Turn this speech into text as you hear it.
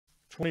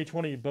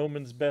2020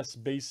 Bowman's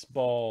Best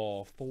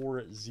Baseball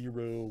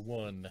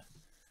 401.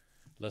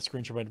 Let's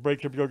screenshot right to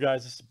break. Here we go,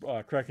 guys. This is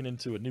cracking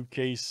into a new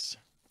case.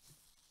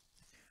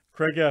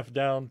 Craig F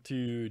down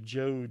to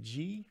Joe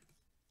G.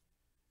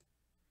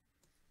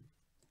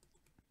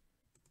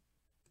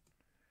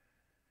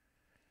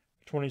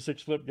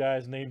 $26 flip,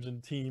 guys. Names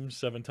and teams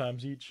 7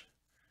 times each.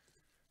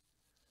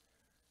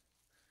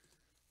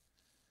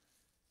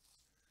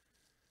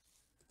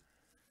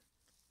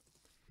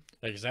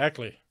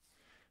 Exactly.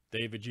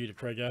 David G to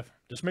Craig F.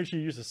 Just make sure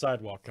you use the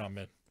sidewalk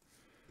comment.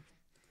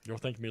 You'll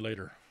thank me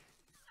later.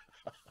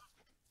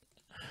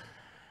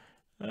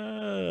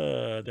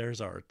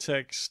 There's our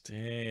text.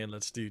 And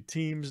let's do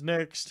teams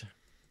next.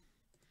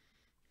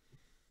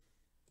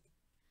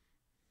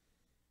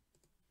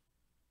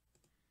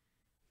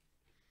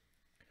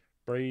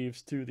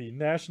 Braves to the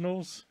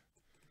Nationals.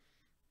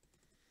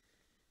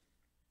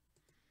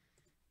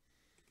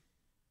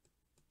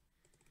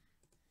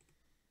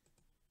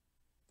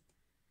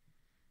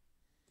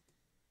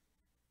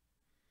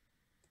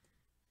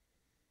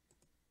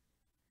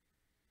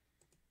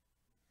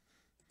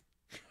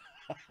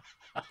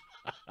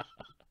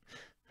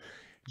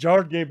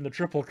 Jard gave him the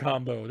triple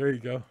combo. There you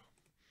go.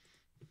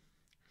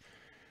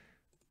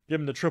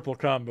 Give him the triple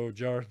combo,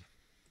 Jard.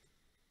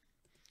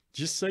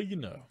 Just so you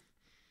know.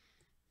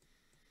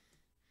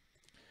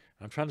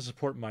 I'm trying to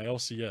support my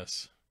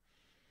LCS.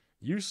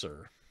 You,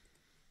 sir,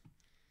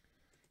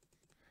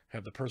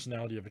 have the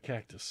personality of a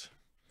cactus.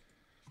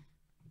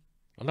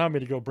 Allow me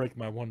to go break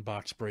my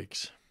 1-box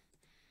breaks.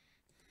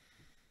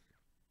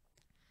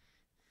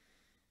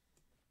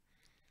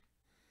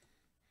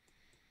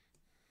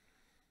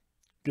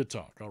 Good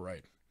talk. All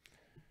right.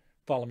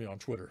 Follow me on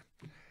Twitter.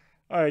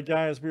 All right,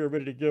 guys, we are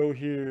ready to go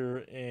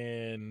here.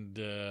 And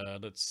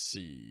let's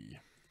see.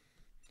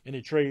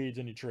 Any trades?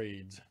 Any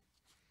trades?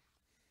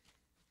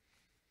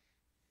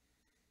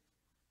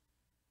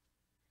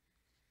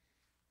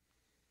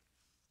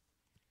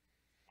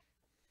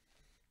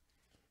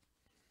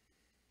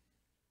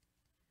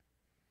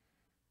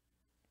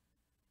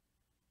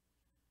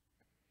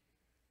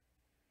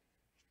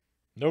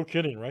 No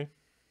kidding, right?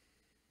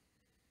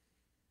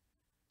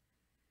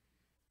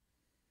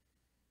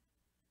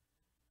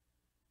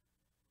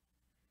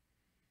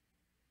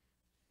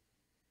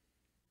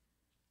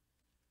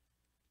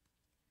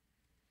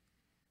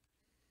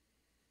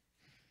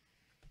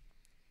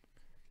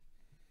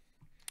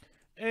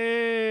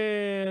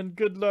 And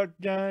good luck,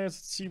 guys.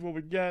 Let's see what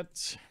we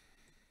got.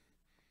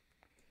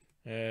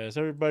 As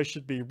everybody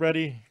should be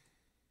ready.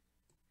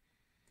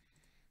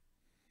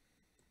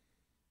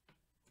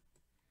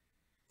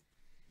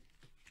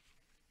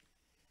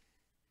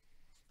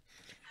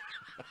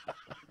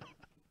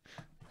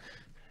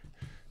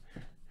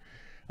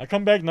 I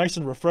come back nice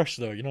and refreshed,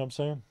 though. You know what I'm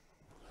saying?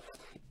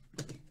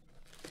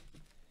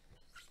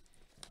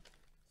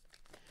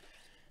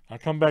 I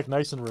come back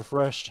nice and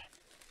refreshed.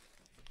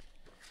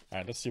 All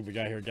right, let's see what we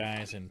got here,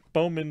 guys. And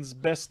Bowman's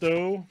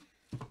Besto.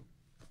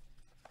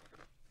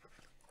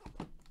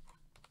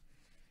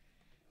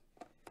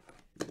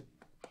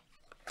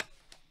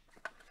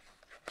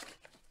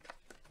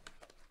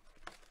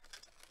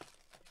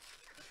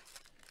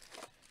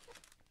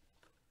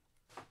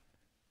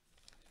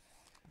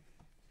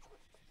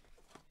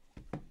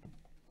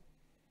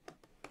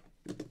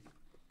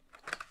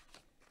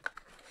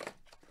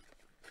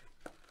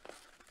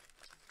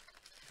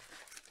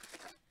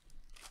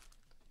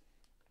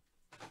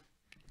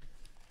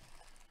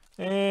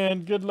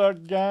 And good luck,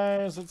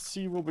 guys. Let's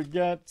see what we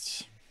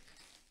got.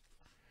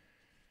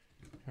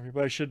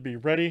 Everybody should be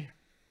ready.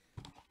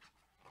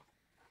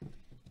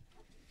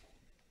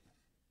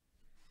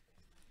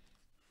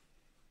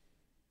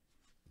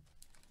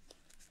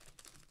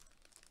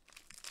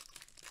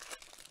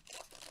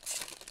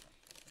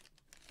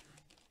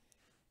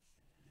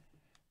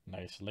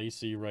 Nice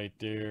Lacey right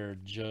there.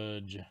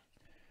 Judge,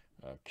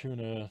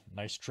 Kuna,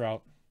 nice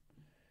Trout,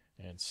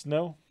 and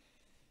Snow.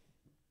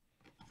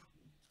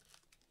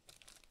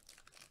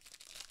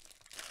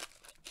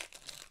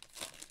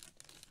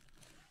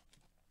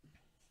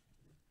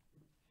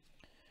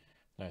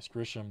 Nice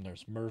Grisham.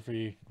 There's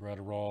Murphy,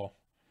 Gratterall,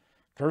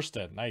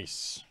 Gerstead.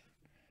 Nice.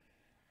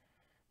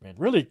 Man,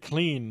 really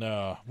clean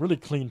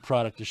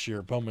product this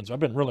year, Bowman's. I've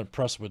been really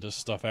impressed with this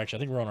stuff, actually. I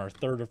think we're on our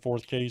 3rd or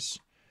 4th case.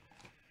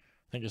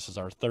 I think this is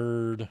our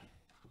 3rd.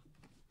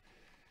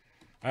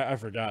 I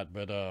forgot,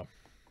 but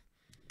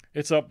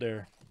it's up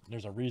there.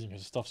 There's a reason,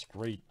 because the stuff's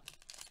great.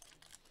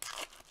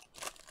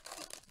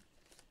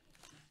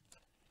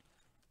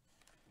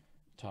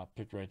 Top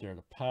pick right there,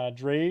 the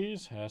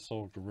Padres.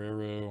 Hassel,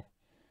 Guerrero,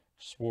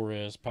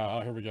 Suarez,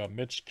 Powell. Here we go.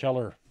 Mitch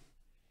Keller.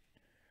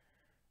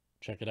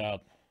 Check it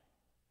out.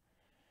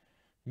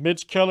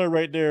 Mitch Keller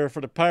right there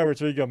for the Pirates.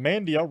 There you go.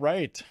 Mandy, all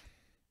right.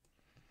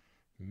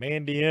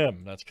 Mandy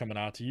M. That's coming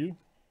out to you.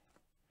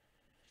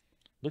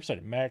 Looks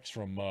like Max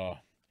from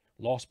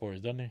Lost Boys,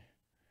 doesn't he?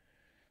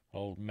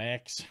 Old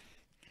Max.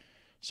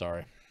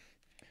 Sorry.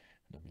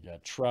 Then we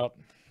got Trout.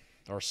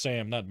 Or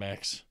Sam, not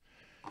Max.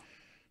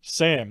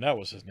 Sam, that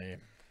was his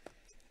name.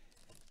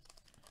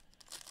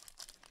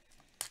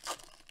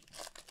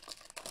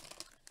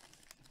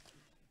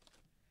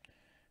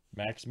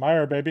 Max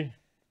Meyer, baby.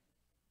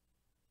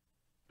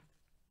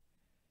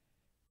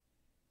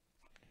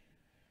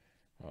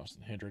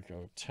 Austin Hendrick,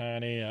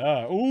 Otani.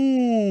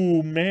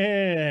 Ooh,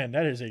 man.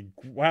 That is a,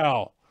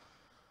 wow.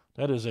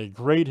 That is a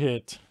great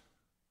hit.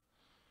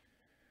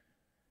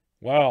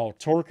 Wow,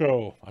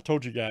 Torco. I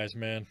told you guys,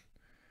 man.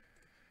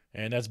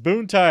 And that's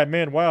Boontai,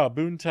 man. Wow,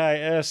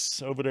 Boontai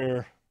S over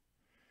there.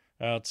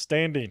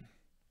 Outstanding.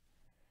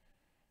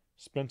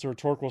 Spencer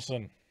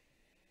Torkelson.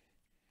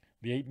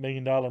 The $8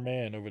 million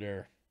man over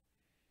there.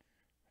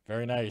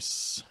 Very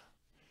nice.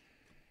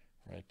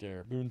 Right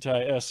there.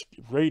 Boontai S.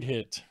 Great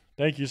hit.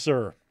 Thank you,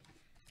 sir.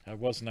 That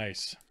was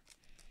nice.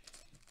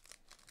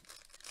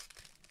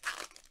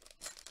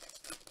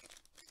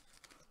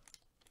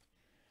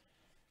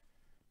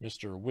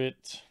 Mr.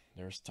 Witt.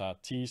 There's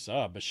Tatis.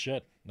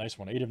 Bichette. Nice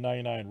one. 8 of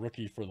 99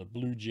 rookie for the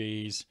Blue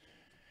Jays.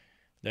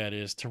 That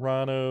is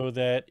Toronto.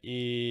 That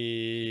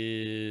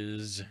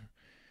is...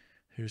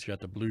 Who's got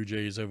the Blue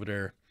Jays over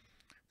there?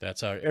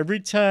 That's how every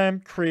time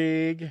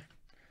Craig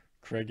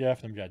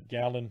F. Them got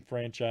Gallon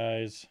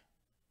franchise.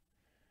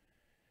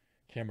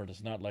 Camera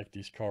does not like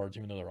these cards,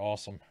 even though they're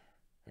awesome.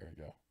 There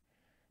we go.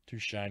 Too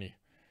shiny.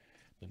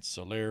 Then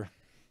Soler.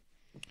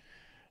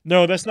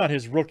 No, that's not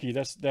his rookie.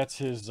 That's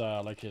his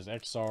like his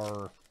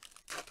XRC,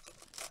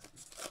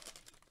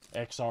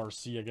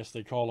 I guess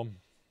they call him,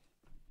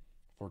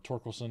 for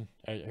Torkelson.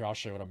 Here, I'll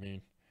show you what I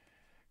mean.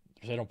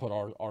 They don't put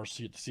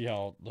RC. See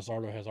how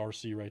Luzardo has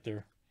RC right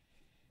there?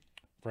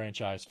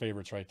 Franchise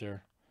favorites right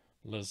there.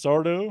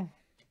 Luzardo.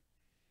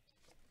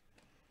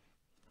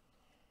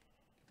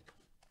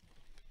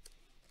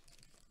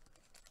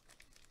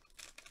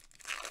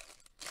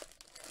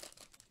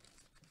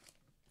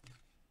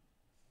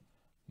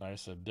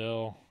 Nice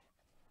Adele.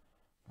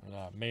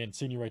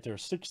 Mancini right there.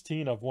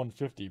 16 of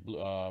 150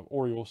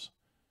 Orioles.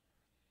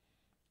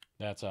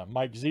 That's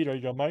Mike Z. There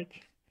you go,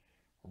 Mike.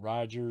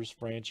 Rogers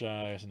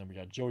franchise. And then we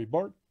got Joey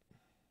Bart.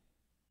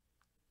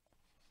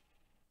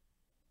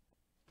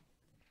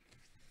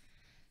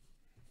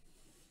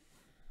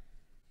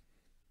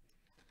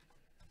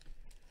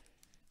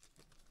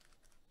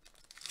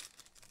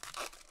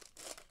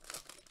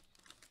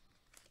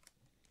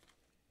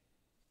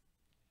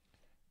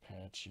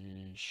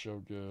 Patchy,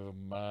 Shogo,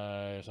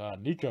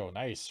 Mize. Nico,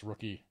 nice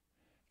rookie.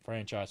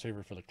 Franchise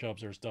favorite for the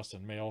Cubs. There's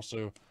Dustin May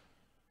also.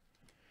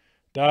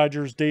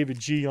 Dodgers, David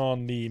G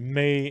on the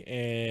May,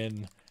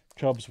 and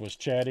Cubs was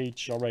Chad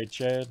H. All right,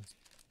 Chad.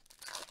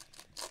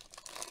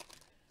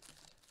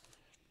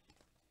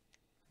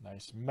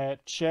 Nice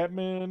Matt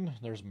Chapman.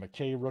 There's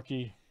McKay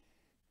rookie.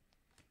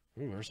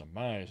 Ooh, there's a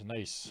Mize.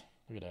 Nice.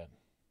 Look at that.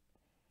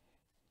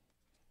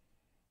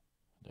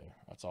 There.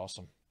 That's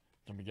awesome.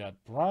 Then we got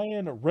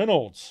Brian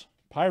Reynolds.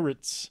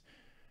 Pirates.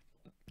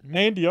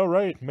 Mandy, all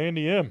right.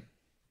 Mandy M.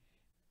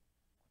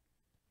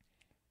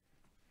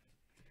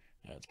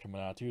 That's coming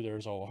out too.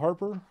 There's all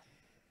Harper.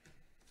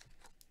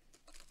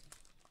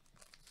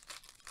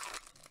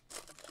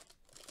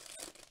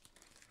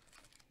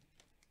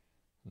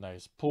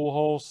 Nice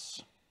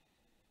Pujols.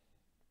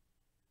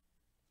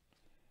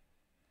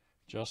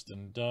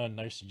 Justin Dunn.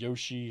 Nice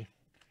Yoshi.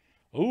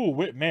 Ooh,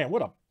 Witt, man,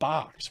 what a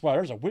box. Wow,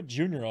 there's a Witt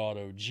Jr.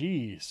 auto.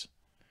 Jeez.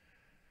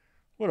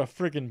 What a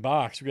freaking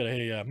box. We got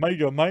a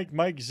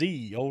Mike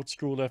Z. Old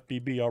school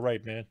FBB. All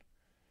right, man.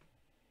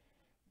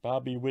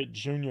 Bobby Witt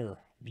Jr.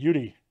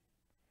 Beauty.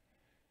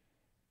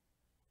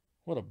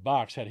 What a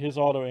box. Had his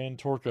auto and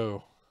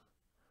Torco.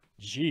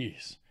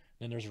 Jeez.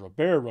 Then there's a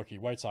Robert rookie.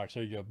 White Sox.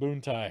 There you go.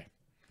 Boontai.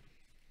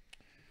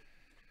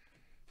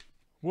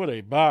 What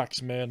a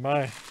box, man.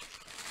 My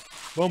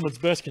Bowman's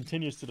Best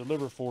continues to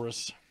deliver for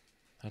us.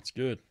 That's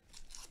good.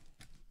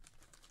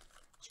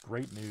 It's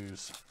great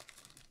news.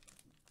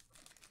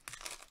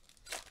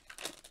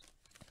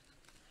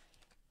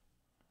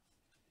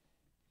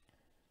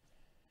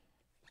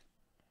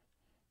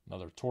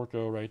 Another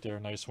Torco right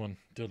there. Nice one.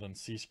 Dylan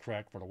Cease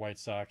crack for the White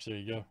Sox. There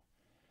you go.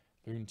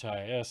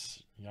 Boontai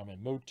S.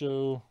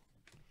 Yamamoto.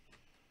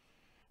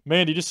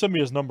 Mandy, just send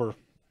me his number.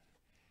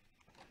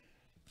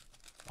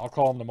 I'll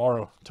call him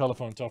tomorrow.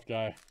 Telephone tough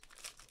guy.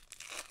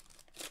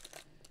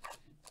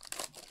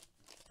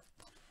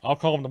 I'll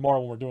call him tomorrow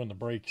when we're doing the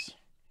breaks.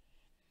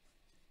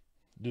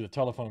 Do the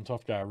telephone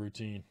tough guy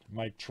routine.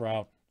 Mike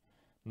Trout.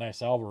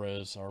 Nice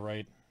Alvarez. All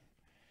right.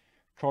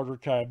 Carter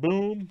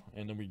Kieboom.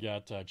 And then we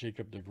got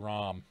Jacob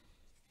deGrom.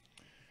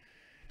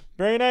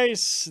 Very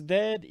nice.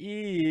 That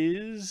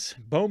is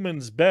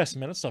Bowman's Best.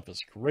 Man, that stuff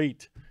is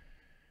great.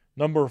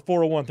 Number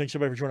 401. Thanks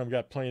everybody for joining. We've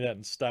got plenty of that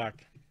in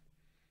stock.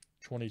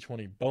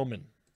 2020 Bowman.